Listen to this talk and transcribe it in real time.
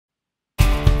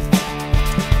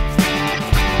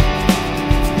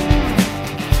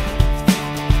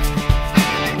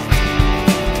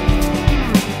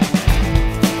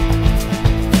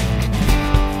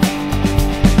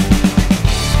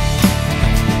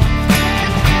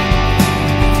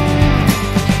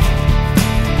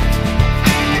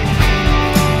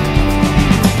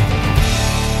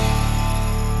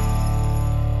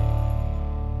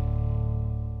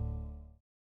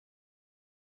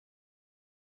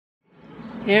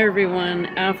Hey everyone,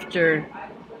 after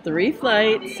 3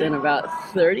 flights and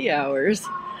about 30 hours,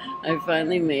 I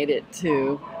finally made it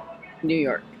to New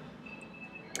York,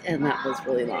 and that was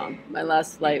really long. My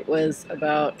last flight was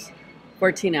about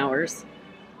 14 hours,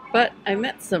 but I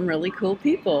met some really cool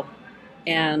people,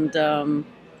 and I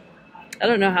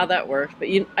don't know how that worked, but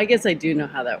I guess I do know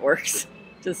how that works,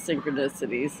 just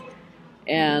synchronicities,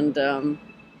 and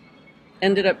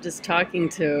ended up just talking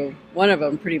to one of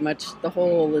them pretty much the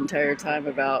whole entire time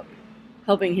about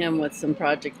helping him with some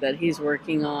project that he's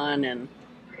working on and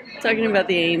talking about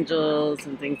the angels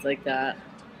and things like that.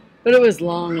 But it was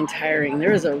long and tiring.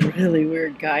 There was a really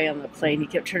weird guy on the plane. He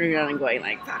kept turning around and going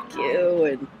like, fuck you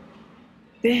and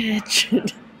bitch.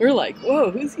 And we're like, whoa,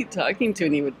 who's he talking to?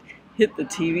 And he would hit the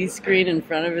TV screen in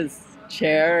front of his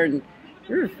chair, and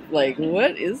we're like,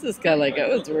 what is this guy like? I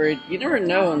was worried. You never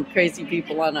know when crazy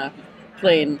people on a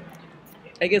plane.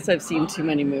 I guess I've seen too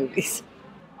many movies.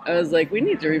 I was like, we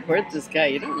need to report this guy.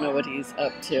 You don't know what he's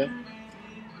up to.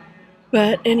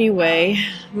 But anyway,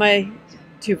 my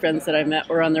two friends that I met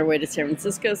were on their way to San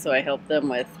Francisco, so I helped them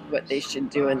with what they should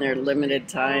do in their limited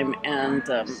time. And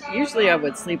usually I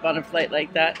would sleep on a flight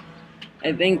like that.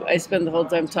 I think I spent the whole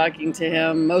time talking to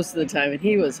him most of the time, and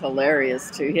he was hilarious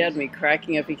too. He had me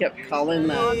cracking up. He kept calling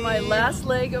me. On my last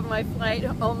leg of my flight,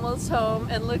 almost home,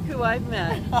 and look who I've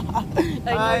met.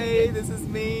 Hi, this is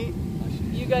me.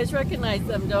 You guys recognize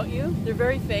them, don't you? They're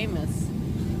very famous.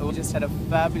 We just had a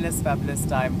fabulous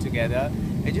time together.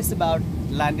 It's just about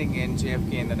landing in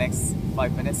JFK in the next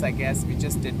 5 minutes, I guess. We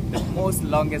just did the most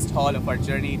longest haul of our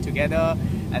journey together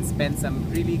and spent some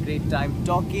really great time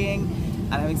talking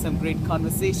and having some great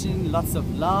conversation, lots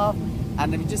of love.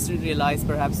 And we just realized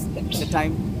perhaps the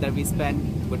time that we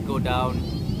spent would go down,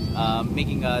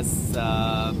 making us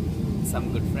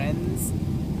some good friends,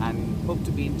 and hope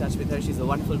to be in touch with her. She's a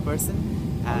wonderful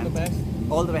person. And all the best.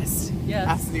 All the best. Yes.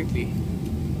 Absolutely.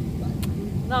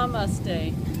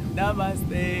 Namaste.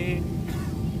 Namaste.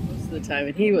 Most of the time,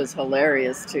 and he was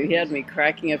hilarious too. He had me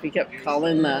cracking up. He kept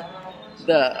calling the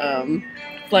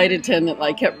flight attendant,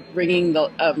 like kept ringing the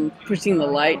pushing the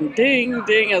light and ding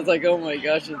ding. I was like, oh my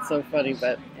gosh, it's so funny.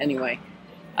 But anyway,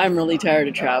 I'm really tired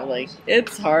of traveling.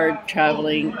 It's hard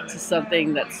traveling to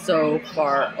something that's so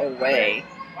far away,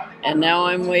 and now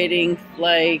I'm waiting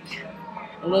like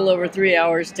a little over 3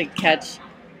 hours to catch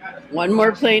one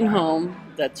more plane home.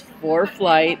 That's 4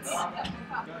 flights.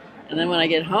 And then when I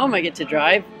get home, I get to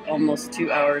drive almost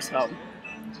 2 hours home.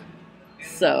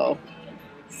 So,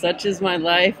 such is my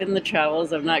life in the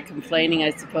travels. I'm not complaining, I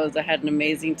suppose. I had an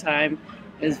amazing time.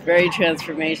 It was very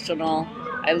transformational.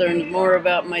 I learned more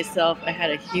about myself. I had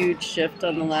a huge shift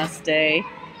on the last day.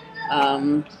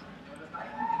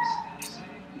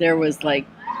 There was like,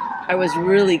 I was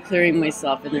really clearing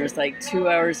myself, and there was like 2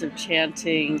 hours of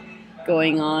chanting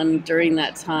going on during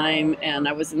that time, and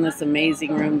I was in this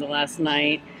amazing room the last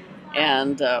night,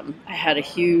 and I had a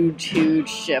huge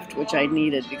shift, which I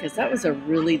needed because that was a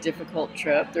really difficult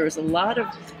trip. There was a lot of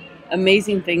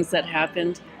amazing things that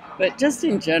happened, but just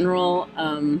in general,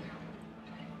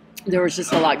 there was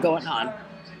just a lot going on,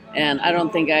 and I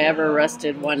don't think I ever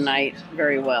rested one night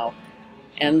very well,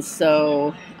 and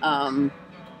so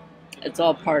it's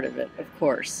all part of it, of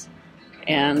course.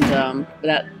 And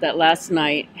that last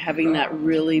night, having that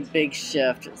really big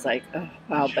shift, it's like, oh,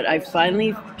 wow. But I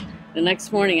finally, the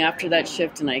next morning after that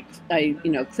shift, and I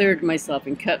cleared myself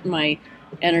and cut my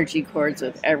energy cords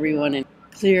with everyone and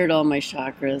cleared all my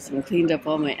chakras and cleaned up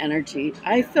all my energy.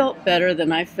 I felt better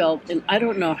than I felt in I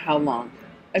don't know how long.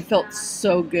 I felt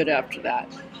so good after that.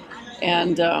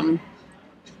 And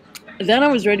then I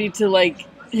was ready to like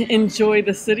enjoy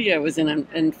the city I was in.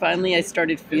 And finally I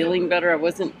started feeling better.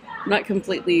 I'm not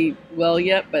completely well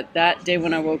yet, but that day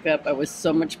when I woke up, I was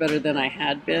so much better than I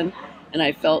had been, and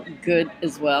I felt good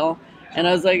as well. And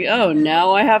I was like, oh,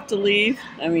 now I have to leave?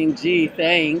 I mean, gee,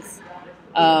 thanks.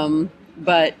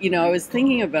 But, I was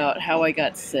thinking about how I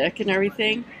got sick and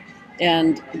everything,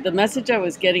 and the message I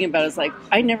was getting about is like,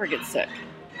 I never get sick.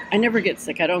 I never get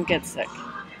sick. I don't get sick.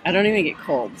 I don't even get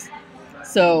colds.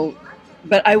 So,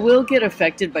 but I will get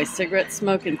affected by cigarette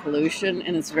smoke and pollution,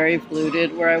 and it's very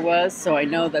polluted where I was, so I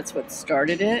know that's what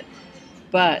started it.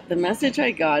 But the message I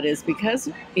got is because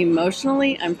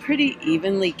emotionally I'm pretty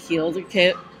evenly keeled.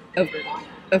 Okay,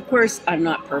 of course I'm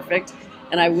not perfect,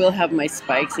 and I will have my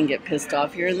spikes and get pissed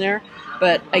off here and there,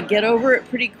 but I get over it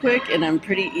pretty quick, and I'm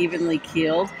pretty evenly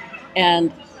keeled.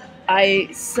 And I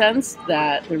sensed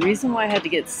that the reason why I had to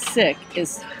get sick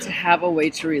is to have a way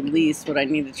to release what I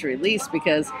needed to release,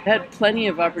 because I had plenty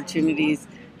of opportunities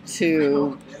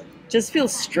to just feel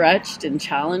stretched and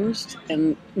challenged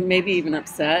and maybe even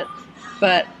upset.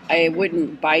 but I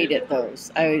wouldn't bite at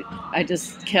those. I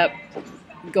just kept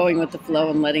going with the flow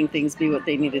and letting things be what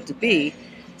they needed to be.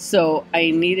 So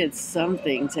I needed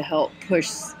something to help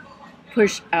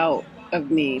push out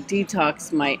of me,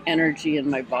 detox my energy in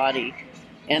my body.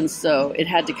 And so it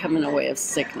had to come in a way of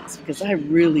sickness because I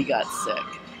really got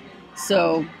sick.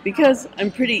 So because I'm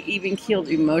pretty even-keeled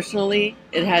emotionally,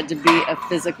 it had to be a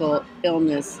physical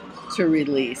illness to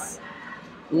release.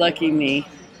 Lucky me.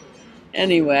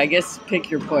 Anyway, I guess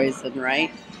pick your poison,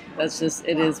 right? That's just,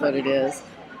 it is what it is.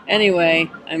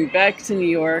 Anyway, I'm back to New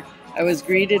York. I was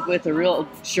greeted with a real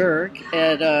jerk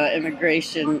at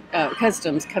immigration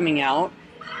customs coming out.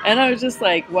 And I was just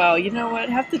like, wow, you know what?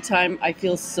 Half the time I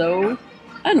feel so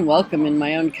unwelcome in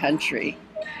my own country.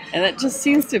 And that just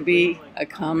seems to be a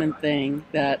common thing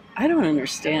that I don't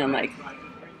understand. Like,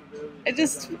 I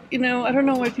just, I don't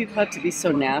know why people have to be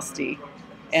so nasty.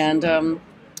 And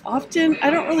often I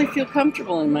don't really feel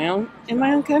comfortable in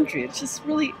my own country. It's just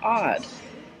really odd.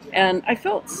 And I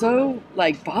felt so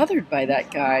bothered by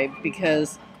that guy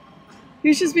because he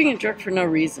was just being a jerk for no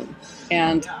reason.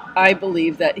 And I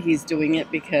believe that he's doing it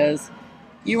because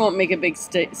you won't make a big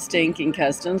stink in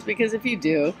customs, because if you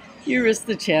do, you risk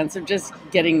the chance of just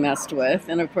getting messed with.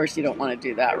 And of course you don't want to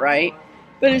do that, right?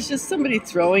 But it's just somebody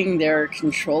throwing their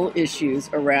control issues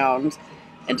around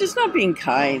and just not being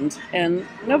kind. And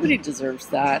nobody deserves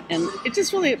that. And it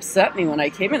just really upset me when I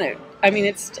came in.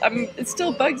 It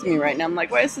still bugs me right now. I'm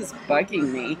like, why is this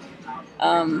bugging me?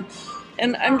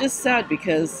 And I'm just sad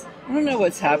because I don't know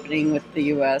what's happening with the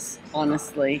U.S.,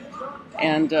 honestly.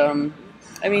 And,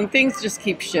 things just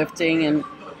keep shifting. And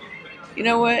you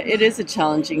know what? It is a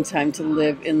challenging time to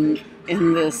live in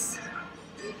this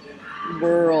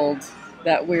world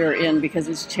that we're in, because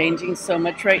it's changing so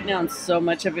much right now, and so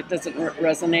much of it doesn't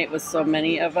resonate with so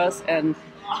many of us. And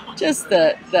just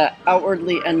the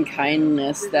outwardly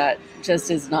unkindness that just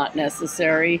is not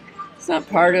necessary. It's not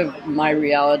part of my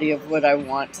reality of what I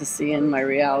want to see in my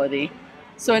reality.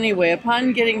 So anyway,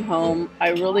 upon getting home, I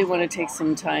really want to take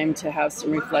some time to have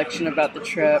some reflection about the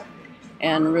trip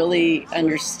and really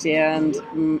understand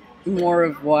more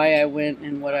of why I went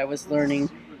and what I was learning.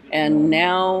 And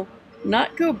now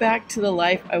not go back to the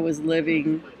life I was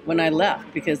living when I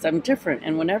left, because I'm different.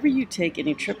 And whenever you take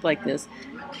any trip like this,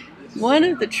 one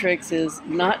of the tricks is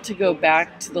not to go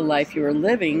back to the life you were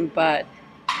living, but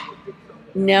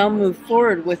now move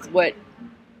forward with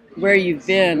where you've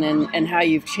been and how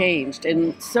you've changed.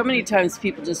 And so many times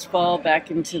people just fall back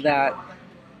into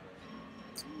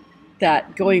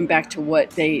that going back to what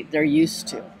they're used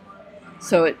to.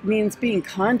 So it means being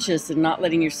conscious and not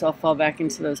letting yourself fall back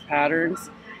into those patterns.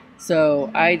 So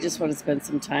I just want to spend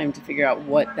some time to figure out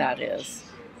what that is,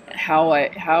 how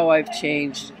I've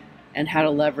changed, and how to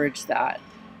leverage that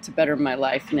to better my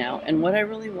life now, and what I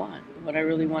really want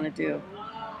to do.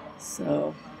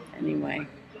 So anyway,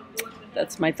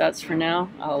 that's my thoughts for now.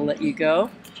 I'll let you go.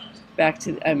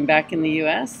 I'm back in the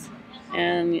U.S.,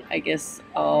 and I guess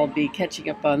I'll be catching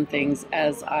up on things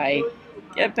as I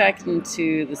get back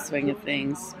into the swing of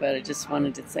things. But I just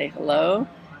wanted to say hello,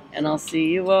 and I'll see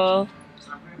you all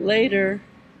later.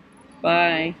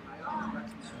 Bye.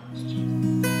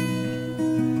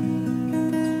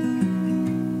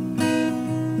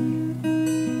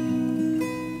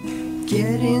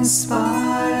 Get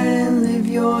inspired and live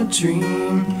your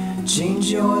dream.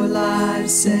 Change your life,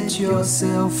 set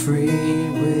yourself free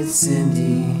with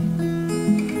Cindy.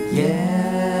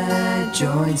 Yeah,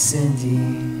 join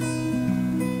Cindy.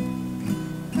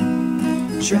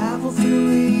 Travel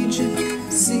through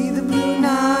Egypt, see the blue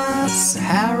Nile,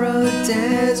 Sahara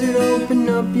Desert, open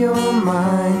up your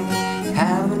mind.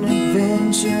 Have an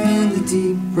adventure in the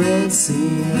deep Red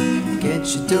Sea.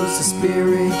 Get your dose of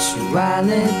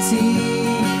spirituality.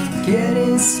 Get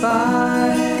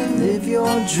inspired, live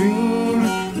your dream.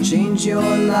 Change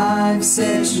your life,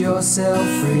 set yourself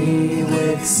free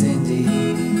with Cindy.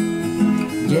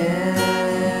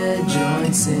 Yeah,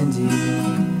 join Cindy.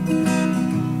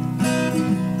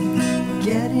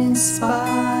 Get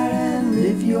inspired and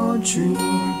live your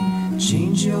dream.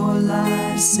 Change your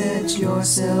life, set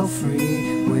yourself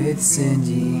free with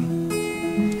Cindy.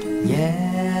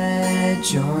 Yeah,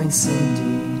 join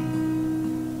Cindy.